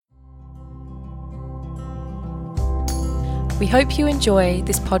We hope you enjoy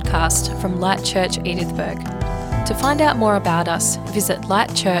this podcast from Light Church Edithburgh. To find out more about us, visit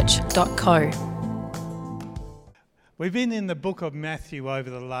lightchurch.co. We've been in the book of Matthew over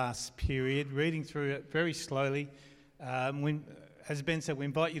the last period, reading through it very slowly. As Ben said, we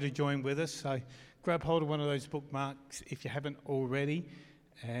invite you to join with us. So grab hold of one of those bookmarks if you haven't already,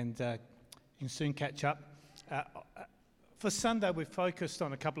 and you can soon catch up. For Sunday, we've focused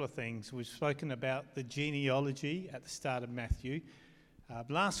on a couple of things. We've spoken about the genealogy at the start of Matthew.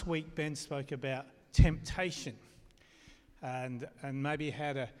 Last week, Ben spoke about temptation and maybe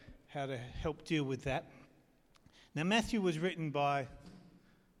how to help deal with that. Now, Matthew was written by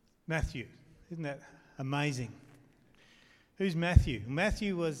Matthew. Isn't that amazing? Who's Matthew?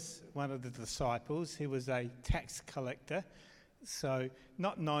 Matthew was one of the disciples. He was a tax collector, so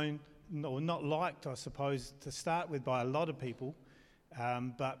not known or not liked, I suppose, to start with by a lot of people,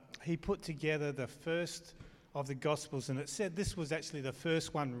 but he put together the first of the Gospels, and it said this was actually the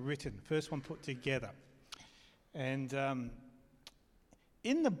first one written, first one put together. And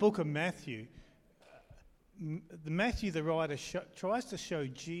in the book of Matthew, the writer, tries to show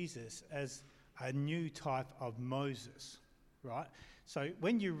Jesus as a new type of Moses, right? So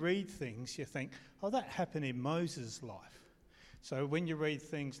when you read things, you think, oh, that happened in Moses' life. So when you read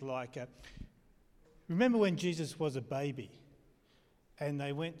things like, remember when Jesus was a baby and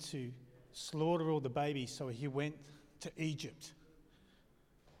they went to slaughter all the babies, so he went to Egypt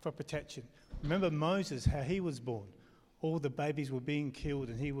for protection. Remember Moses, how he was born. All the babies were being killed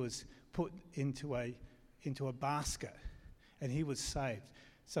and he was put into a basket and he was saved.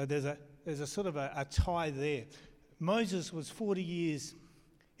 So there's a sort of a tie there. Moses was 40 years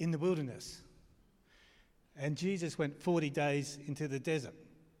in the wilderness. And Jesus went 40 days into the desert.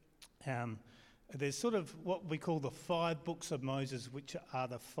 There's sort of what we call the 5 books of Moses, which are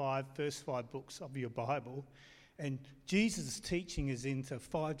the first 5 books of your Bible. And Jesus' teaching is into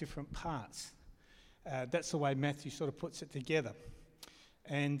 5 different parts. That's the way Matthew sort of puts it together.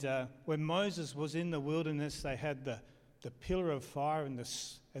 And when Moses was in the wilderness, they had the pillar of fire and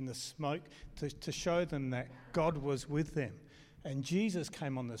the smoke to show them that God was with them. And Jesus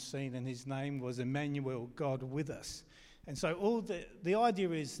came on the scene, and his name was Emmanuel, God with us. And so all the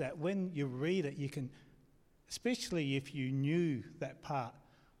idea is that when you read it, you can, especially if you knew that part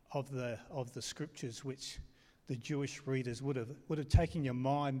of the scriptures, which the Jewish readers would have taken your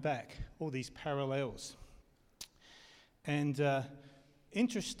mind back, all these parallels. And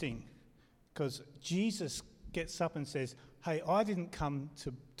interesting, because Jesus gets up and says, hey, I didn't come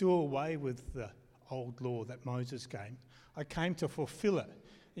to do away with the old law that Moses gave. I came to fulfill it.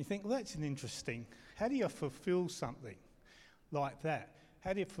 And you think, well, that's an interesting. How do you fulfill something like that?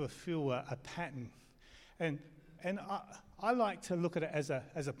 How do you fulfill a pattern? And I like to look at it as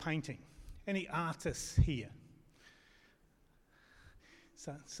a painting. Any artists here?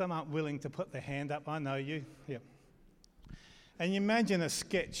 So some aren't willing to put their hand up. I know you. Yep. And you imagine a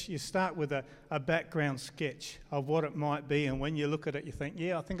sketch. You start with a background sketch of what it might be, and when you look at it, you think,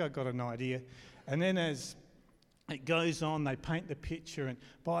 yeah, I think I've got an idea. And then as it goes on, they paint the picture, and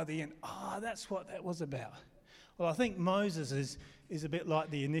by the end, that's what that was about. Well, I think Moses is a bit like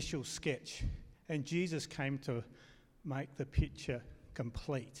the initial sketch, and Jesus came to make the picture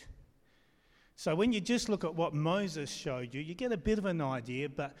complete. So when you just look at what Moses showed you, you get a bit of an idea,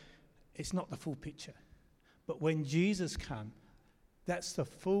 but it's not the full picture. But when Jesus came, that's the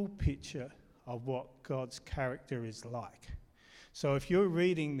full picture of what God's character is like. So if you're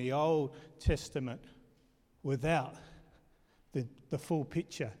reading the Old Testament without the full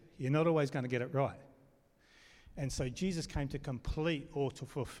picture, you're not always going to get it right. And so Jesus came to complete or to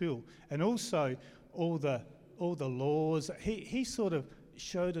fulfill. And also all the laws. He sort of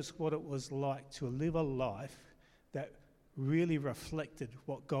showed us what it was like to live a life that really reflected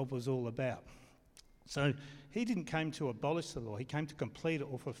what God was all about. So he didn't come to abolish the law. He came to complete it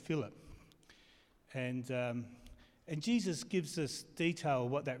or fulfill it. And Jesus gives us detail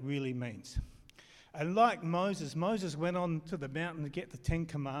of what that really means. And like Moses went on to the mountain to get the 10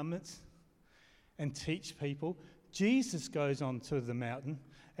 Commandments and teach people. Jesus goes on to the mountain,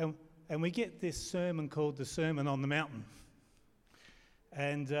 and we get this sermon called the Sermon on the Mountain.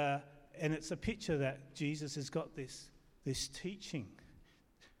 And it's a picture that Jesus has got this teaching,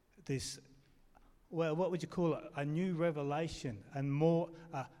 what would you call it? A new revelation and more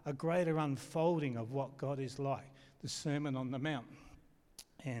a greater unfolding of what God is like. The Sermon on the Mount.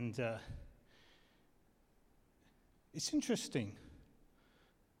 And it's interesting.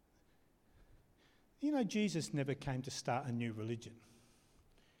 You know, Jesus never came to start a new religion.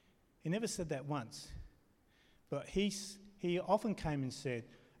 He never said that once. But he often came and said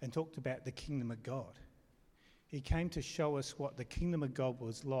and talked about the kingdom of God. He came to show us what the kingdom of God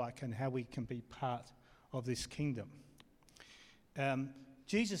was like and how we can be part of this kingdom.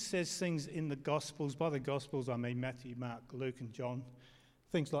 Jesus says things in the Gospels. By the Gospels, I mean Matthew, Mark, Luke, and John.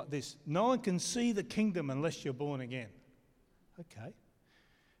 Things like this. No one can see the kingdom unless you're born again. Okay.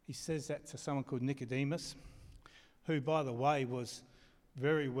 He says that to someone called Nicodemus, who, by the way, was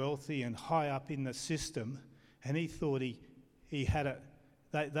very wealthy and high up in the system, and he thought he had it.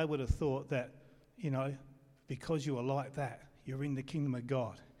 They would have thought that, because you are like that, you're in the kingdom of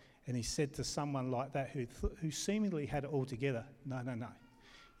God. And he said to someone like that who seemingly had it all together, no.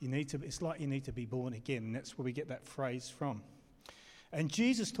 It's like you need to be born again, and that's where we get that phrase from. And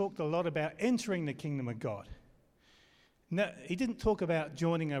Jesus talked a lot about entering the kingdom of God. No, he didn't talk about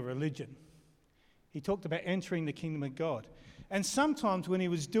joining a religion. He talked about entering the kingdom of God. And sometimes when he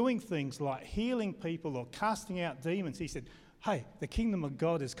was doing things like healing people or casting out demons, he said, hey, the kingdom of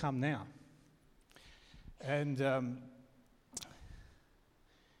God has come now. And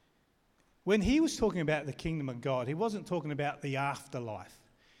when he was talking about the kingdom of God, he wasn't talking about the afterlife.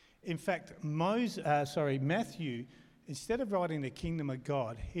 In fact, Matthew, instead of writing the kingdom of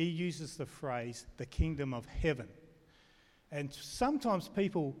God, he uses the phrase, the kingdom of heaven. And sometimes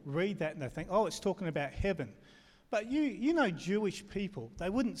people read that and they think, oh, it's talking about heaven. But Jewish people, they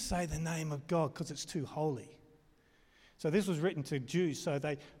wouldn't say the name of God because it's too holy. So this was written to Jews, so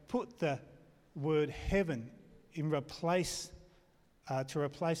they put the word heaven to replace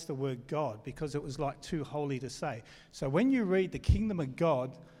the word God because it was like too holy to say. So when you read the kingdom of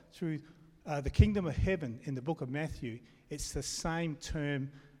God through the kingdom of heaven in the book of Matthew, it's the same term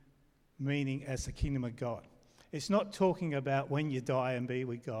meaning as the kingdom of God. It's not talking about when you die and be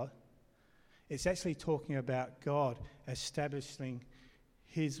with God. It's actually talking about God establishing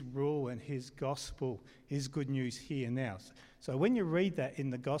his rule and his gospel, his good news here and now. So when you read that in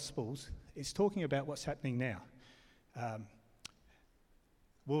the Gospels, it's talking about what's happening now.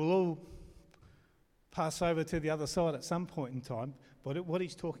 We'll all pass over to the other side at some point in time, but what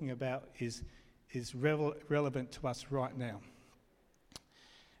he's talking about is relevant to us right now.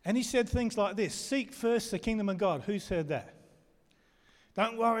 And he said things like this: seek first the kingdom of God. Who said that?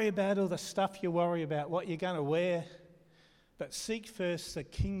 Don't worry about all the stuff you worry about, what you're going to wear, but seek first the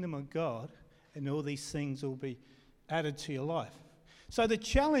kingdom of God, and all these things will be added to your life. So the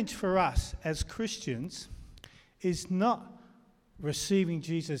challenge for us as Christians is not receiving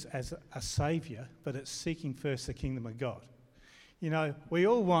Jesus as a saviour, but it's seeking first the kingdom of God. We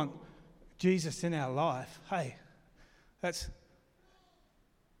all want Jesus in our life. Hey,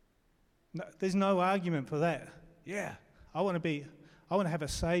 there's no argument for that. Yeah, I want to have a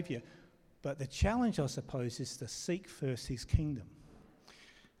saviour. But the challenge, I suppose, is to seek first his kingdom.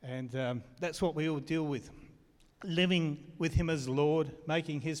 And that's what we all deal with. Living with him as Lord,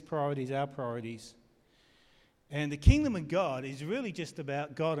 making his priorities our priorities. And the kingdom of God is really just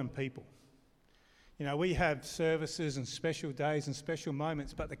about God and people. We have services and special days and special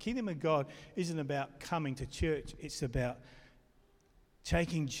moments, but the kingdom of God isn't about coming to church. It's about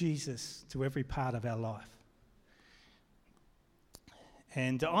taking Jesus to every part of our life.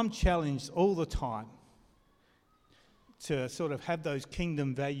 And I'm challenged all the time to sort of have those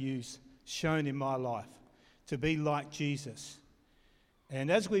kingdom values shown in my life, to be like Jesus. And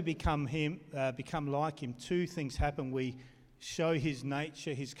as we become like him, two things happen. We show his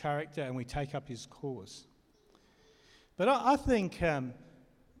nature, his character, and we take up his cause. But I think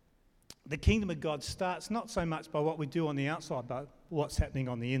the kingdom of God starts not so much by what we do on the outside, but what's happening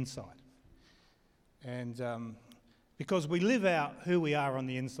on the inside. And because we live out who we are on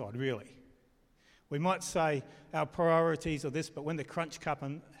the inside, really. We might say our priorities are this, but when the crunch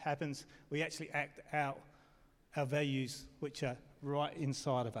happens, we actually act out our values, which are right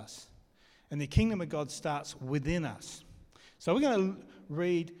inside of us. And the kingdom of God starts within us. So we're going to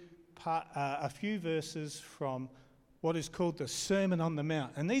read a few verses from what is called the Sermon on the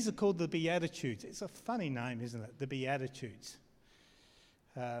Mount. And these are called the Beatitudes. It's a funny name, isn't it? The Beatitudes.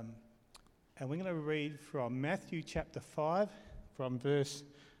 And we're going to read from Matthew chapter 5, from verse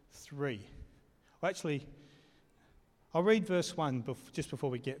 3. Well, actually, I'll read verse 1 just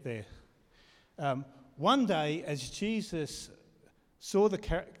before we get there. One day, as Jesus saw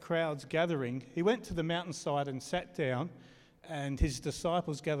the crowds gathering, he went to the mountainside and sat down, and his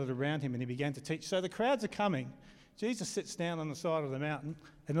disciples gathered around him, and he began to teach. So the crowds are coming. Jesus sits down on the side of the mountain,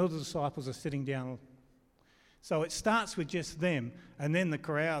 and all the disciples are sitting down. So it starts with just them, and then the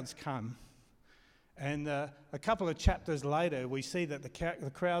crowds come. And a couple of chapters later, we see that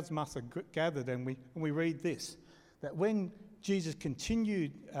the crowds must have gathered, and we read this, that when Jesus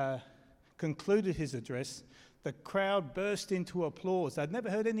concluded his address, the crowd burst into applause. They'd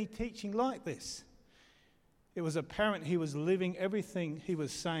never heard any teaching like this. it was apparent he was living everything he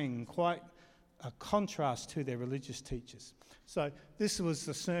was saying, quite a contrast to their religious teachers. So this was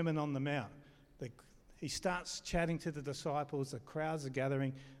the Sermon on the Mount. He starts chatting to the disciples, the crowds are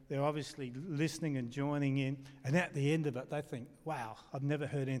gathering, they're obviously listening and joining in, and at the end of it they think, wow, I've never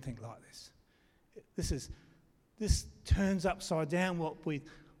heard anything like this. This turns upside down what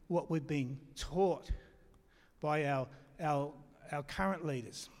we've been taught by our current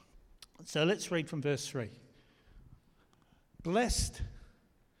leaders. So let's read from verse 3. Blessed.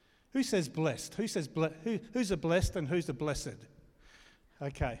 Who says blessed? Who's a blessed and who's a blessed?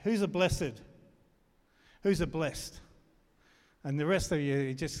 Okay, who's a blessed? Who's a blessed? And the rest of you,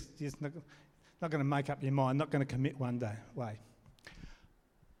 you're just not going to make up your mind, not going to commit one day. Way.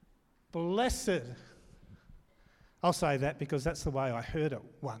 Blessed. I'll say that because that's the way I heard it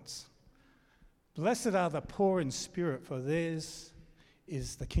once. Blessed are the poor in spirit, for theirs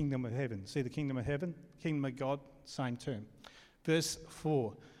is the kingdom of heaven. See the kingdom of heaven? Kingdom of God, same term. Verse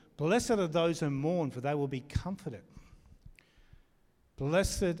 4. Blessed are those who mourn, for they will be comforted.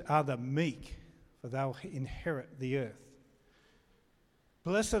 Blessed are the meek, for they will inherit the earth.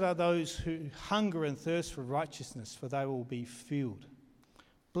 Blessed are those who hunger and thirst for righteousness, for they will be filled.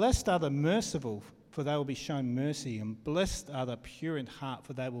 Blessed are the merciful, for they will be shown mercy. And blessed are the pure in heart,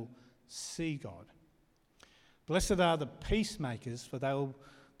 for they will see God. Blessed are the peacemakers, for they will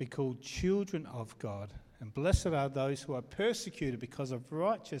be called children of God. And blessed are those who are persecuted because of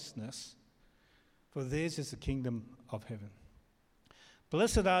righteousness, for theirs is the kingdom of heaven.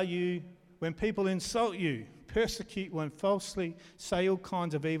 Blessed are you when people insult you, persecute you, and falsely say all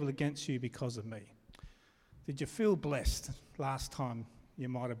kinds of evil against you because of me. Did you feel blessed last time you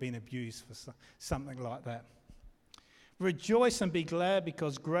might have been abused for something like that? Rejoice and be glad,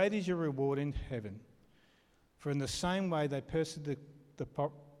 because great is your reward in heaven. For in the same way they persecuted the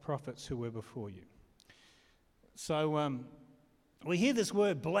prophets who were before you. So we hear this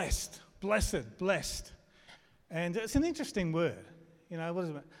word blessed, blessed, blessed. And it's an interesting word. You know, what is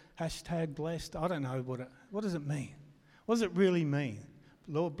it? Hashtag blessed. I don't know what does it mean? What does it really mean?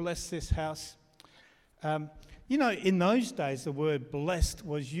 Lord, bless this house. You know, in those days, the word blessed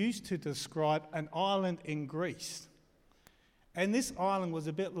was used to describe an island in Greece. And this island was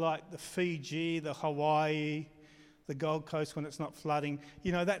a bit like the Fiji, the Hawaii, the Gold Coast when it's not flooding.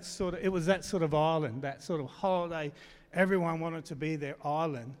 You know, it was that sort of island, that sort of holiday. Everyone wanted to be their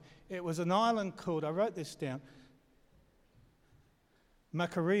island. It was an island called, I wrote this down,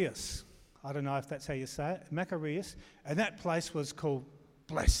 Macarius. I don't know if that's how you say it, Macarius. And that place was called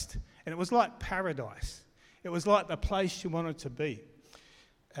blessed. And it was like paradise. It was like the place you wanted to be.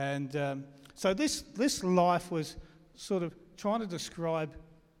 And so this life was sort of trying to describe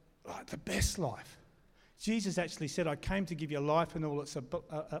like the best life. Jesus actually said, I came to give you life in all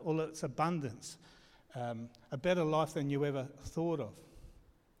its abundance, a better life than you ever thought of,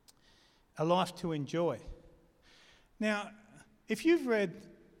 a life to enjoy. Now, if you've read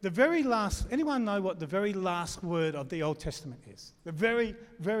anyone know what the very last word of the Old Testament is? The very,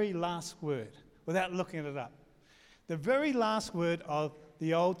 very last word, without looking it up. The very last word of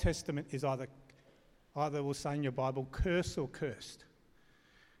the Old Testament is either we'll say in your Bible, curse or cursed.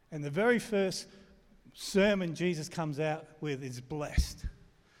 And the very first sermon Jesus comes out with is blessed.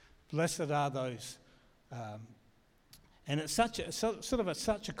 Blessed are those. And it's such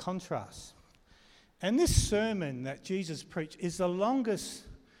a contrast. And this sermon that Jesus preached is the longest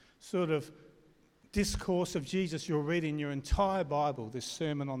sort of discourse of Jesus you'll read in your entire Bible, this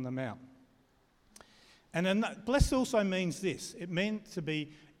Sermon on the Mount. And then blessed also means this. It meant to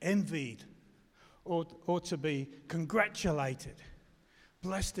be envied or to be congratulated.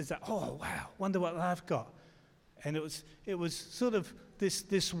 Blessed is that, oh, wow, wonder what I've got. And it was sort of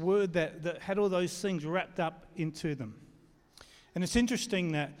this word that had all those things wrapped up into them. And it's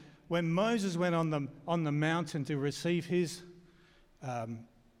interesting that when Moses went on the mountain to receive his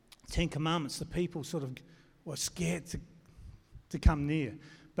 10 Commandments, the people sort of were scared to come near.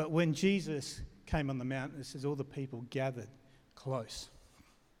 But when Jesus came on the mountain, it says all the people gathered close.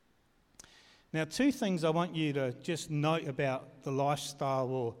 Now, two things I want you to just note about the lifestyle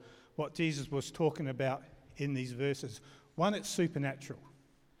or what Jesus was talking about in these verses. One, it's supernatural.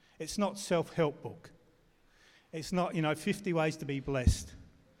 It's not self-help book. It's not, 50 ways to be blessed.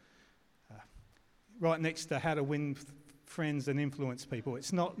 Right next to how to win friends and influence people.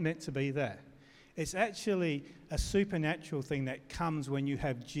 It's not meant to be that. It's actually a supernatural thing that comes when you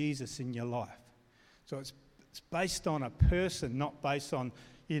have Jesus in your life. So it's based on a person, not based on,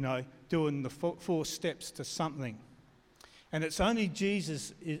 doing the 4 steps to something. And it's only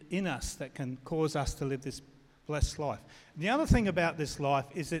Jesus in us that can cause us to live this blessed life. The other thing about this life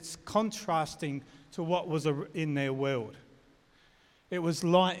is it's contrasting to what was in their world. It was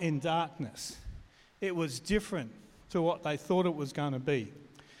light in darkness. It was different to what they thought it was going to be.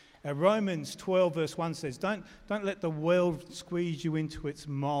 Romans 12 verse 1 says, don't let the world squeeze you into its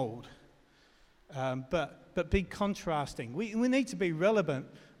mould, but be contrasting. We need to be relevant,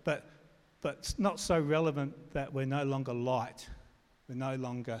 but not so relevant that we're no longer light. We're no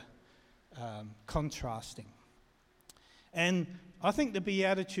longer contrasting. And I think the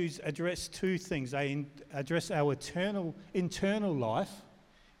Beatitudes address two things. They address our internal life,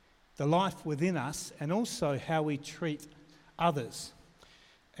 the life within us, and also how we treat others.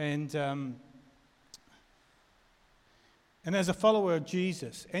 And as a follower of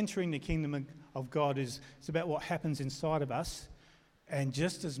Jesus, entering the kingdom of God is about what happens inside of us, and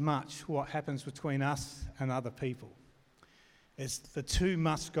just as much what happens between us and other people. The two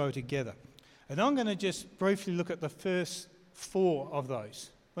must go together. And I'm going to just briefly look at the first 4 of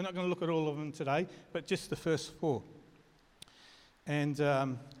those. We're not going to look at all of them today, but just the first 4. And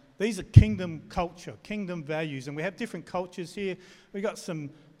these are kingdom culture, kingdom values. And we have different cultures here. We've got some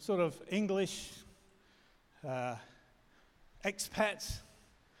sort of English, expats,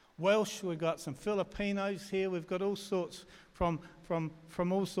 Welsh, we've got some Filipinos here. We've got all sorts from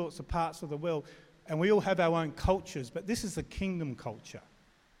all sorts of parts of the world. And we all have our own cultures, but this is the kingdom culture.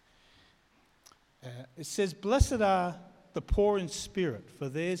 It says, blessed are the poor in spirit, for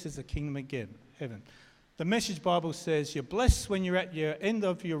theirs is the kingdom of heaven. The Message Bible says, you're blessed when you're at your end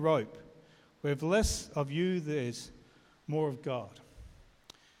of your rope. With less of you, there's more of God.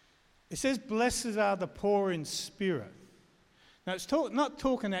 It says, blessed are the poor in spirit. Now, it's not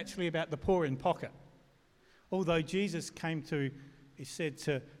talking actually about the poor in pocket. Although Jesus came he said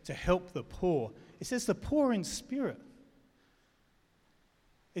to help the poor. It says the poor in spirit.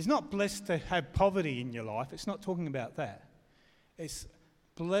 It's not blessed to have poverty in your life. It's not talking about that. It's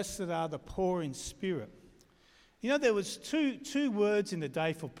blessed are the poor in spirit. You know, there was two words in the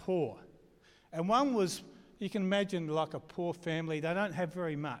day for poor. And one was, you can imagine like a poor family. They don't have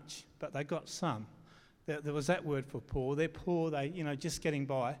very much, but they got some. There was that word for poor. They're poor, just getting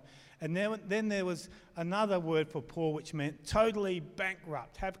by. And then there was another word for poor, which meant totally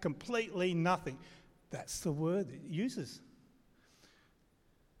bankrupt, have completely nothing. That's the word it uses.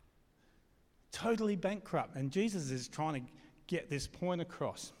 Totally bankrupt. And Jesus is trying to get this point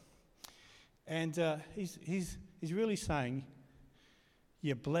across. And he's really saying,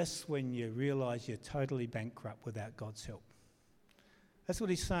 you're blessed when you realise you're totally bankrupt without God's help. That's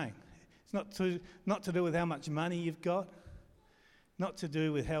what he's saying. It's not to do with how much money you've got, not to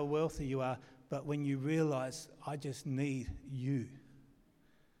do with how wealthy you are, but when you realise, I just need you.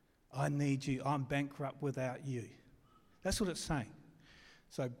 I need you. I'm bankrupt without you. That's what it's saying.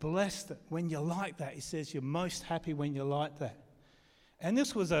 So blessed when you're like that. He says you're most happy when you're like that. And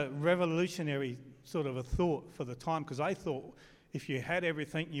this was a revolutionary sort of a thought for the time, because I thought if you had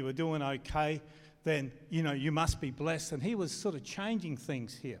everything, you were doing okay, then, you must be blessed. And he was sort of changing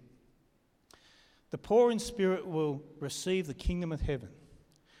things here. The poor in spirit will receive the kingdom of heaven.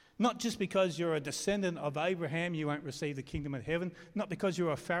 Not just because you're a descendant of Abraham, you won't receive the kingdom of heaven. Not because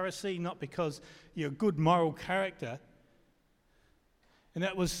you're a Pharisee, not because you're a good moral character. And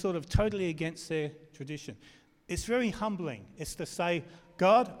that was sort of totally against their tradition. It's very humbling. It's to say,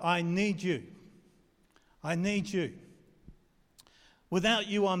 God, I need you. I need you. Without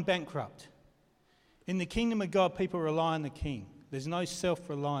you, I'm bankrupt. In the kingdom of God, people rely on the king. There's no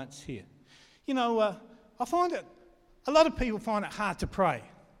self-reliance here. I find it, a lot of people find it hard to pray.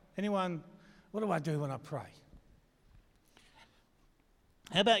 Anyone, what do I do when I pray?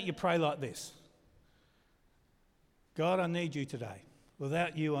 How about you pray like this? God, I need you today.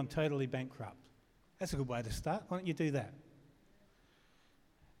 Without you, I'm totally bankrupt. That's a good way to start. Why don't you do that?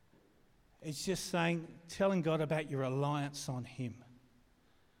 It's just telling God about your reliance on him.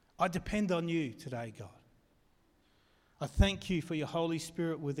 I depend on you today, God. I thank you for your Holy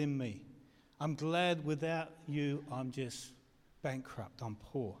Spirit within me. I'm glad without you, I'm just bankrupt, I'm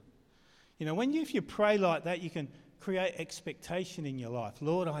poor. If you pray like that, you can create expectation in your life.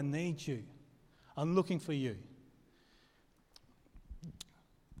 Lord, I need you. I'm looking for you.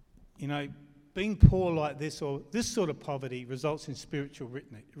 Being poor like this or this sort of poverty results in spiritual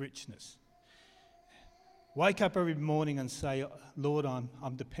richness. Wake up every morning and say, Lord,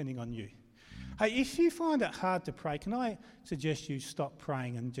 I'm depending on you. Hey, if you find it hard to pray, can I suggest you stop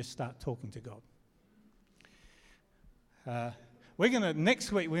praying and just start talking to God?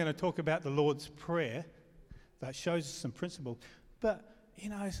 Next week we're going to talk about the Lord's Prayer. That shows us some principle. But,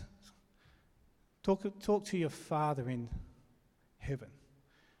 talk to your Father in heaven.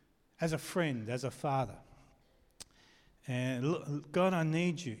 As a friend, as a father. And look, God, I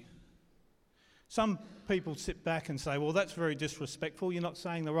need you. Some people sit back and say, well, that's very disrespectful. You're not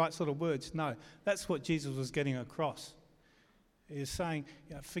saying the right sort of words. No, that's what Jesus was getting across. He was saying,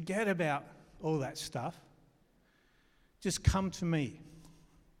 forget about all that stuff. Just come to me.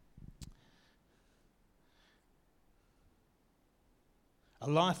 A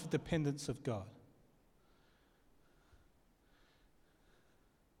life of dependence of God.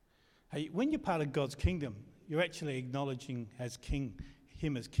 Hey, when you're part of God's kingdom, you're actually acknowledging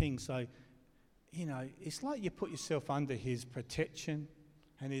Him as King. So, it's like you put yourself under His protection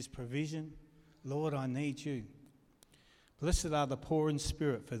and His provision. Lord, I need you. Blessed are the poor in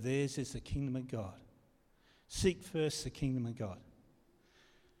spirit, for theirs is the kingdom of God. Seek first the kingdom of God.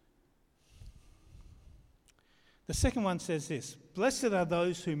 The second one says this: blessed are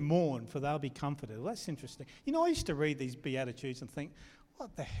those who mourn, for they'll be comforted. Well, that's interesting. I used to read these Beatitudes and think,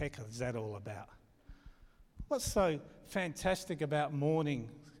 what the heck is that all about? What's so fantastic about mourning?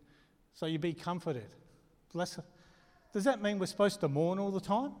 So you be comforted. Does that mean we're supposed to mourn all the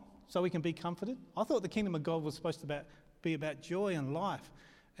time so we can be comforted? I thought the kingdom of God was supposed to be about joy and life.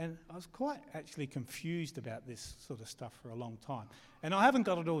 And I was quite actually confused about this sort of stuff for a long time. And I haven't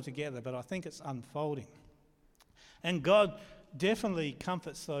got it all together, but I think it's unfolding. And God definitely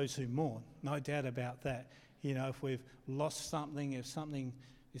comforts those who mourn, no doubt about that. If we've lost something, if something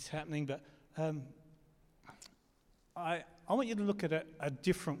is happening. But I want you to look at it a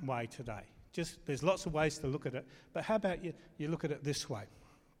different way today. There's lots of ways to look at it, but how about you look at it this way?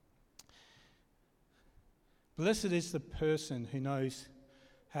 Blessed is the person who knows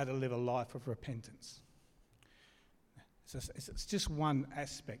how to live a life of repentance. It's just one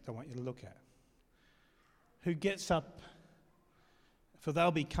aspect I want you to look at. Who gets up, for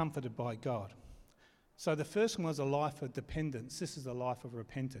they'll be comforted by God. So the first one was a life of dependence. This is a life of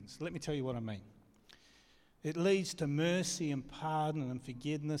repentance. Let me tell you what I mean. It leads to mercy and pardon and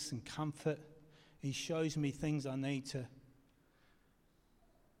forgiveness and comfort. He shows me things I need to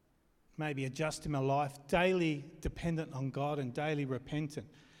maybe adjust in my life. Daily dependent on God and daily repentant.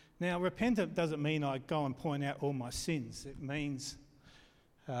 Now, repentant doesn't mean I go and point out all my sins. It means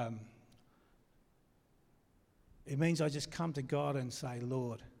I just come to God and say,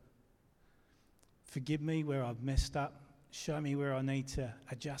 Lord, forgive me where I've messed up. Show me where I need to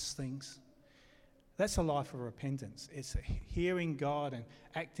adjust things. That's a life of repentance. It's hearing God and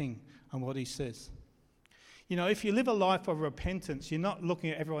acting on what He says. If you live a life of repentance, you're not looking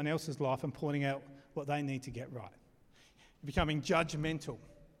at everyone else's life and pointing out what they need to get right. You're becoming judgmental.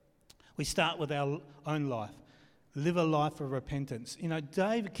 We start with our own life. Live a life of repentance.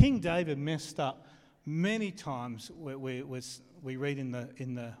 King David messed up many times. We read in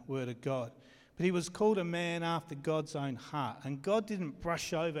the Word of God. But he was called a man after God's own heart. And God didn't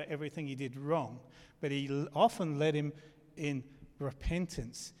brush over everything he did wrong, but He often led him in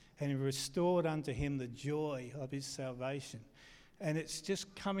repentance, and He restored unto him the joy of his salvation. And it's just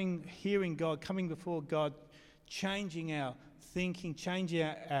hearing God, coming before God, changing our thinking, changing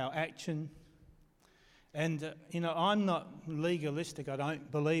our action. And, I'm not legalistic. I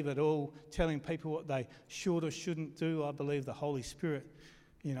don't believe at all telling people what they should or shouldn't do. I believe the Holy Spirit,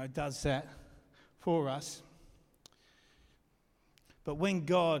 does that for us. But when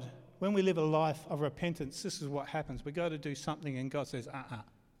we live a life of repentance, this is what happens. We go to do something and God says,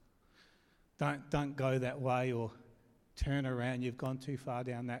 don't go that way, or turn around, you've gone too far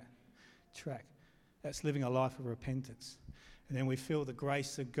down that track. That's living a life of repentance. And then we feel the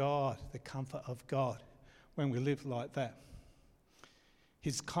grace of God, the comfort of God when we live like that.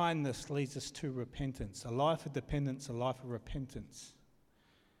 His kindness leads us to repentance, a life of dependence, a life of repentance.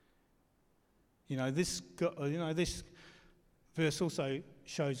 This verse also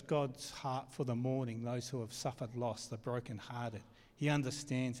shows God's heart for the mourning, those who have suffered loss, the brokenhearted. He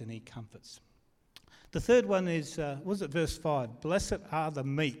understands and He comforts. The third one is, verse 5? Blessed are the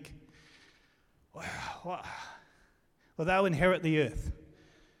meek. Wow. Well, they'll inherit the earth.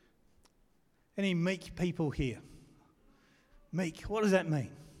 Any meek people here? Meek, what does that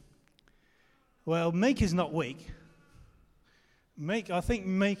mean? Well, meek is not weak. I think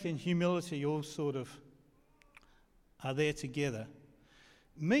meek and humility all sort of are there together.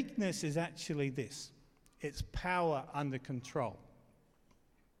 Meekness is actually this. It's power under control.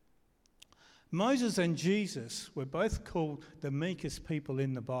 Moses and Jesus were both called the meekest people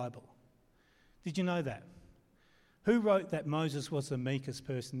in the Bible. Did you know that? Who wrote that Moses was the meekest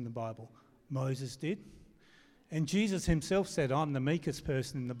person in the Bible? Moses did. And Jesus Himself said, I'm the meekest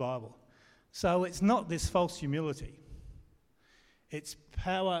person in the Bible. So it's not this false humility. It's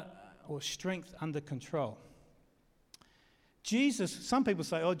power or strength under control. Some people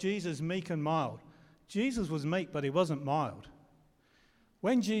say, Jesus is meek and mild. Jesus was meek, but he wasn't mild.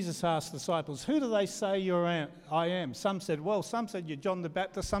 When Jesus asked the disciples, who do they say I am? Some said you're John the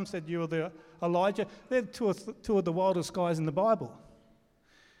Baptist, some said you're the Elijah. They're two of the wildest guys in the Bible.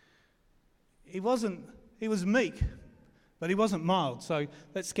 He was meek, but he wasn't mild. So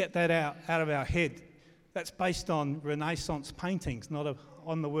let's get that out of our head. That's based on Renaissance paintings, not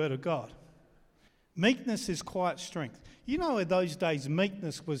on the Word of God. Meekness is quiet strength. You know, in those days,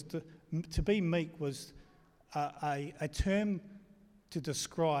 meekness was to be meek was a term to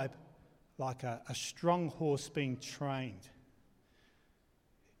describe like a strong horse being trained.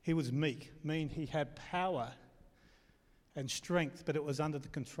 He was meek, meaning he had power and strength, but it was under the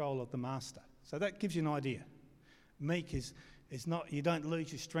control of the master. So that gives you an idea. Meek is not, you don't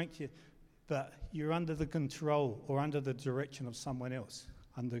lose your strength, but you're under the control or under the direction of someone else,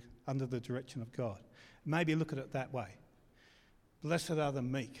 under the direction of God. Maybe look at it that way. Blessed are the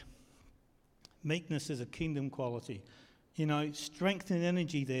meek. Meekness is a kingdom quality. You know, strength and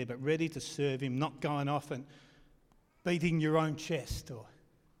energy there, but ready to serve him, not going off and beating your own chest or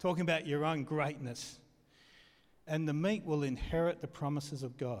talking about your own greatness. And the meek will inherit the promises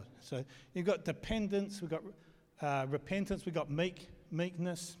of God. So you've got dependence, we've got repentance, we've got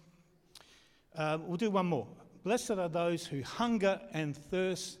meekness. We'll do one more. Blessed are those who hunger and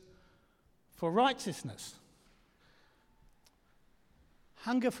thirst for righteousness.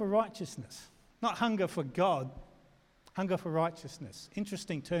 Hunger for righteousness. Not hunger for God, hunger for righteousness.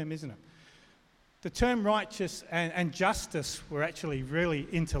 Interesting term, isn't it? The term righteous and justice were actually really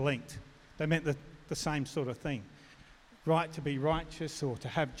interlinked. They meant the same sort of thing. Right to be righteous or to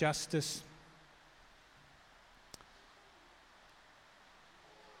have justice.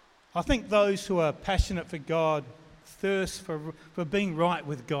 I think those who are passionate for God thirst for being right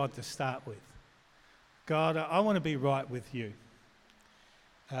with God to start with. God, I want to be right with you.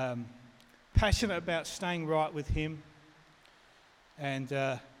 Passionate about staying right with him. And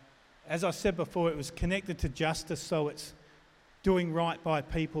as I said before, it was connected to justice, so it's doing right by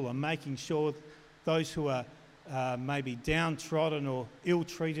people and making sure those who are maybe downtrodden or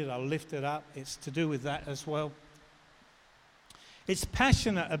ill-treated are lifted up. It's to do with that as well. It's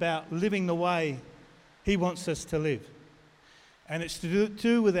passionate about living the way he wants us to live. And it's to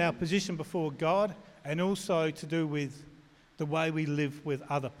do with our position before God and also to do with the way we live with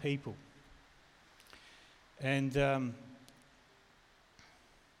other people. And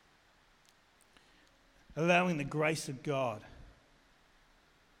allowing the grace of God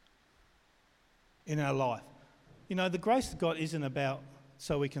in our life. You know, the grace of God isn't about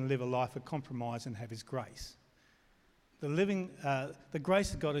so we can live a life of compromise and have his grace. The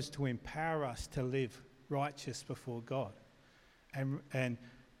grace of God is to empower us to live righteous before God and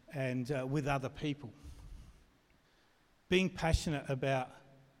with other people. Being passionate about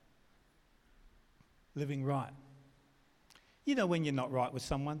living right. You know when you're not right with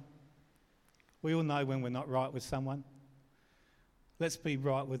someone. We all know when we're not right with someone. Let's be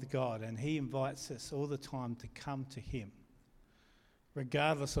right with God, and he invites us all the time to come to him,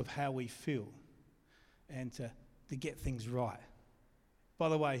 regardless of how we feel, and to get things right. By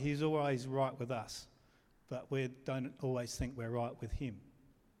the way, he's always right with us, but we don't always think we're right with him.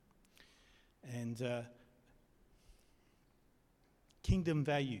 And kingdom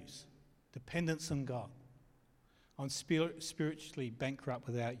values, dependence on God, on spiritually bankrupt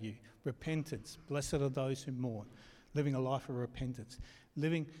without you, repentance, blessed are those who mourn, living a life of repentance,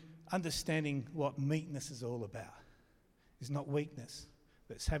 understanding what meekness is all about. It's not weakness,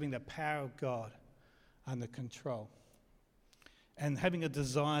 but it's having the power of God under control and having a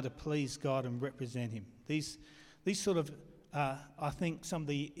desire to please God and represent him. These sort of, I think, some of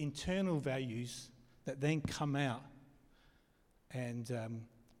the internal values that then come out and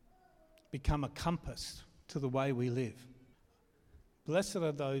become a compass to the way we live. Blessed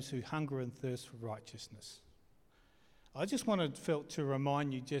are those who hunger and thirst for righteousness. I just felt to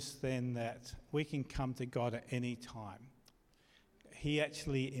remind you just then that we can come to God at any time. He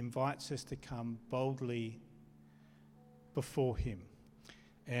actually invites us to come boldly before him.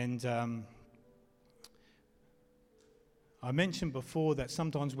 And I mentioned before that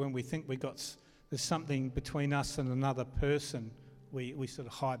sometimes when we think there's something between us and another person, we sort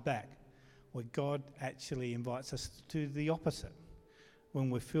of hide back. Where God actually invites us to do the opposite. When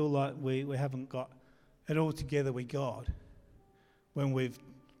we feel like we haven't got it all together with God, when we've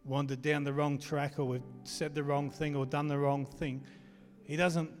wandered down the wrong track or we've said the wrong thing or done the wrong thing, he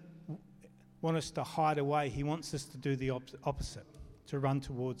doesn't want us to hide away. He wants us to do the opposite, to run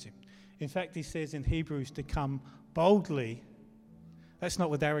towards him. In fact, he says in Hebrews to come boldly, that's not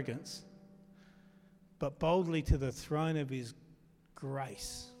with arrogance, but boldly to the throne of his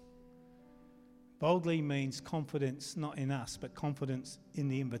grace, Boldly means confidence not in us, but confidence in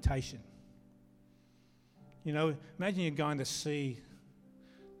the invitation. You know, imagine you're going to see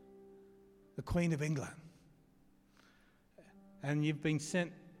the Queen of England and you've been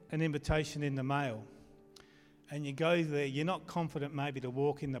sent an invitation in the mail and you go there. You're not confident maybe to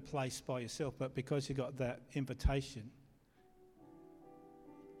walk in the place by yourself, but because you got that invitation,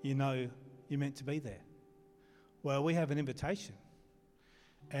 you know you're meant to be there. Well, we have an invitation.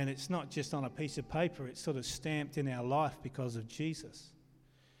 And it's not just on a piece of paper, it's sort of stamped in our life because of Jesus.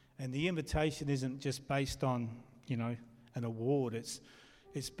 And the invitation isn't just based on, you know, an award.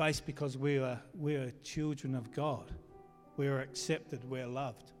 It's based because we're children of God. We're accepted, we're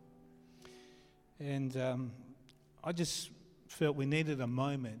loved. And I just felt we needed a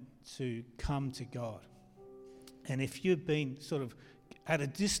moment to come to God. And if you've been sort of at a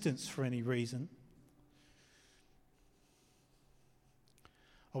distance for any reason,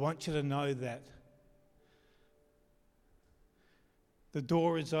 I want you to know that the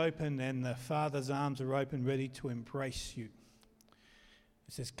door is open and the Father's arms are open, ready to embrace you.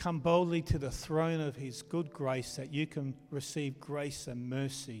 It says, come boldly to the throne of his good grace that you can receive grace and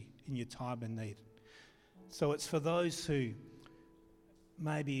mercy in your time of need. So it's for those who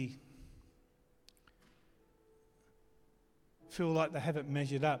maybe feel like they haven't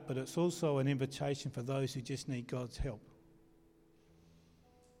measured up, but it's also an invitation for those who just need God's help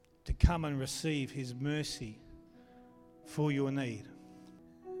to come and receive his mercy for your need.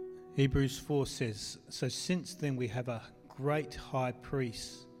 Hebrews 4 says, so since then we have a great high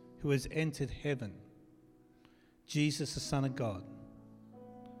priest who has entered heaven, Jesus the Son of God.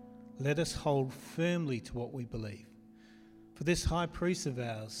 Let us hold firmly to what we believe. For this high priest of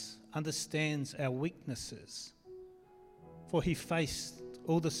ours understands our weaknesses, for he faced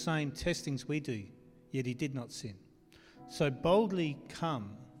all the same testings we do, yet he did not sin. So boldly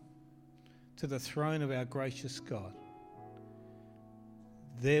come to the throne of our gracious God.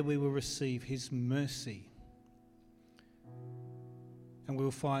 There we will receive his mercy and we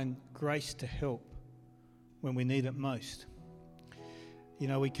will find grace to help when we need it most. You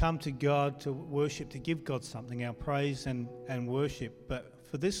know, we come to God to worship, to give God something, our praise and worship. But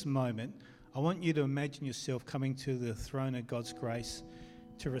for this moment, I want you to imagine yourself coming to the throne of God's grace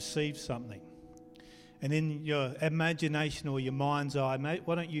to receive something. And in your imagination or your mind's eye, mate,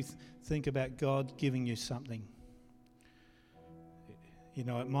 why don't you think about God giving you something? You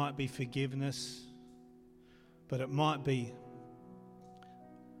know, it might be forgiveness, but it might be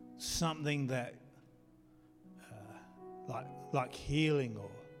something that, like healing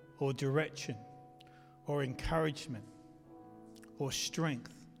or direction or encouragement or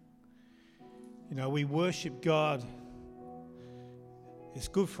strength. You know, we worship God. It's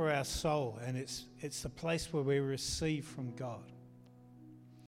good for our soul, and it's a place where we receive from God.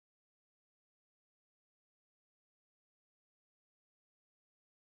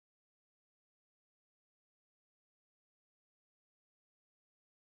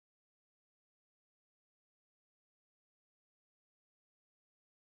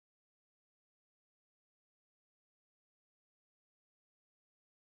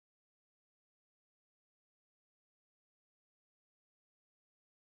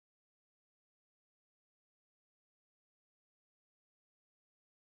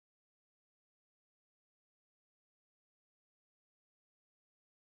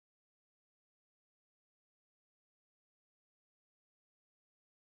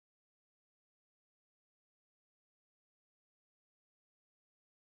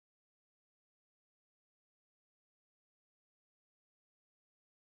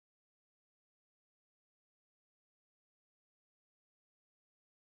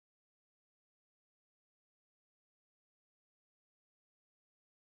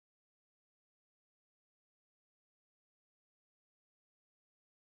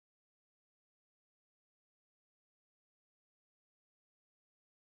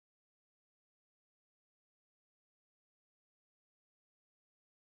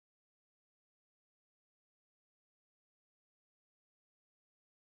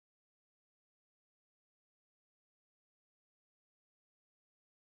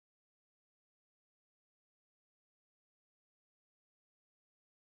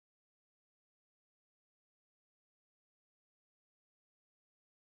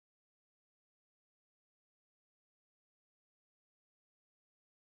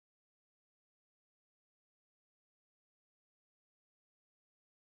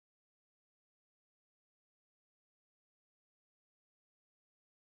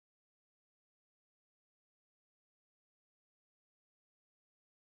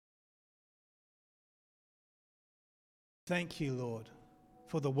 Thank you, Lord,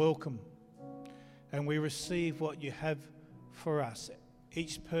 for the welcome. and we receive what you have for us.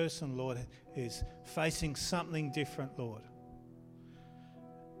 Each person, Lord, is facing something different, Lord.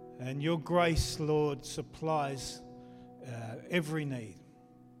 And your grace, Lord, supplies every need.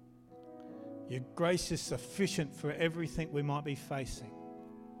 Your grace is sufficient for everything we might be facing.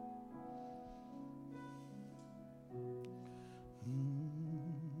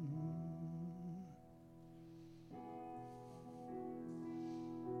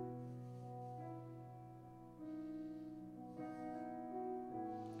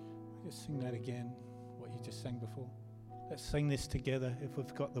 Just sing that again, what you just sang before. Let's sing this together if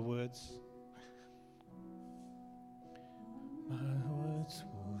we've got the words. My words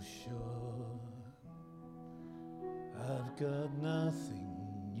will show I've got nothing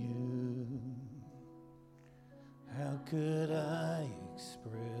new. How could I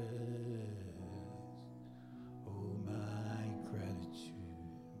express my gratitude?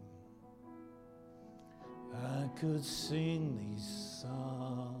 I could sing these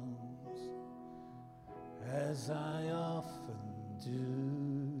songs as I often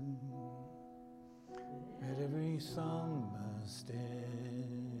do, but every song must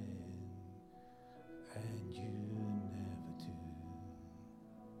end, and you never do.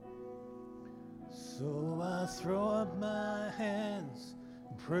 So I throw up my hands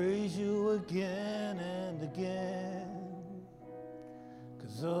and praise you again and again,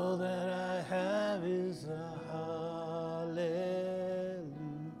 'cause all that I have is a hallelujah.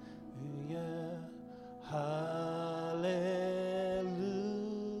 Hallelujah.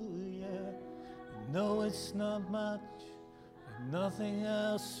 No, it's not much, but nothing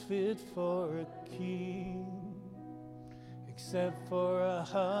else fit for a king, except for a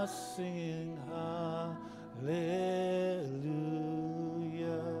heart singing hallelujah,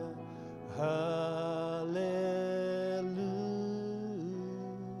 hallelujah.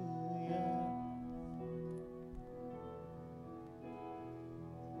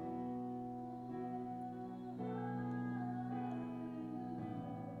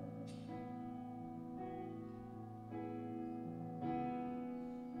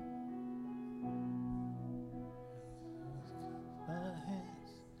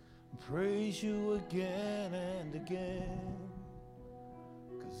 Praise you again and again,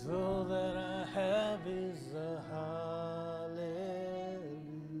 'cause all that I have is a hallelujah,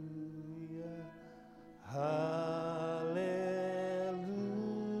 hallelujah.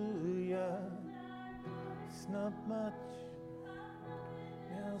 It's not much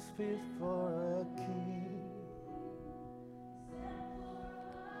else fit for a king,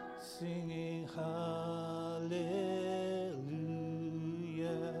 singing hallelujah,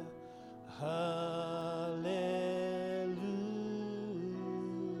 hallelujah.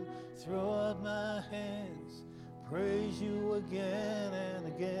 Throw up my hands, praise you again and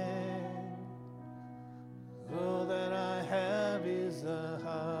again. All that I have is a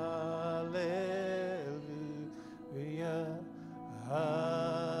hallelujah,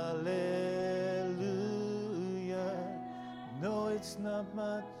 hallelujah. No, it's not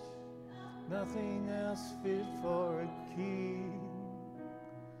much, nothing else fit for a king.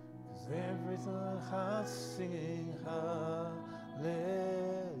 Everything heart singing hallelujah,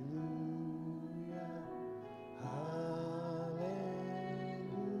 hallelujah. Amen.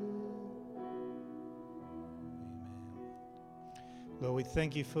 Lord, we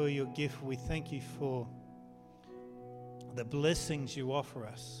thank you for your gift. We thank you for the blessings you offer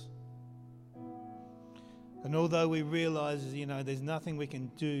us. And although we realize, there's nothing we can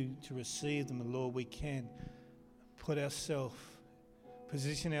do to receive them, Lord, we can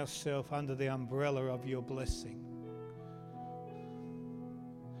position ourselves under the umbrella of your blessing.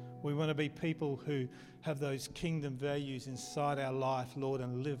 We want to be people who have those kingdom values inside our life, Lord,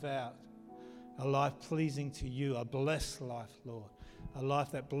 and live out a life pleasing to you, a blessed life, Lord, a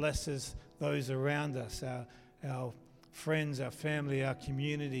life that blesses those around us, our friends, our family, our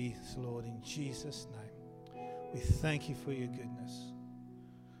communities, Lord, in Jesus' name. We thank you for your goodness.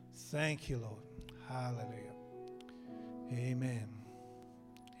 Thank you, Lord. Hallelujah. Amen.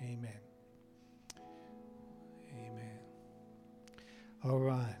 Amen. Amen. All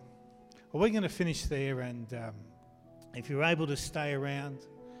right. Well, we're going to finish there, and if you're able to stay around,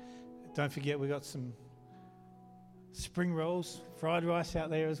 don't forget we've got some spring rolls, fried rice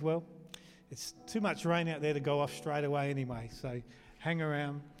out there as well. It's too much rain out there to go off straight away anyway, so hang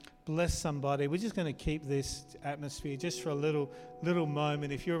around, bless somebody. We're just going to keep this atmosphere just for a little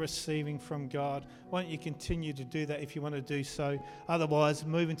moment. If you're receiving from God, why don't you continue to do that if you want to do so. Otherwise,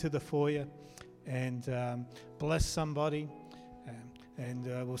 move into the foyer and bless somebody, and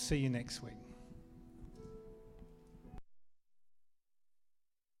we'll see you next week.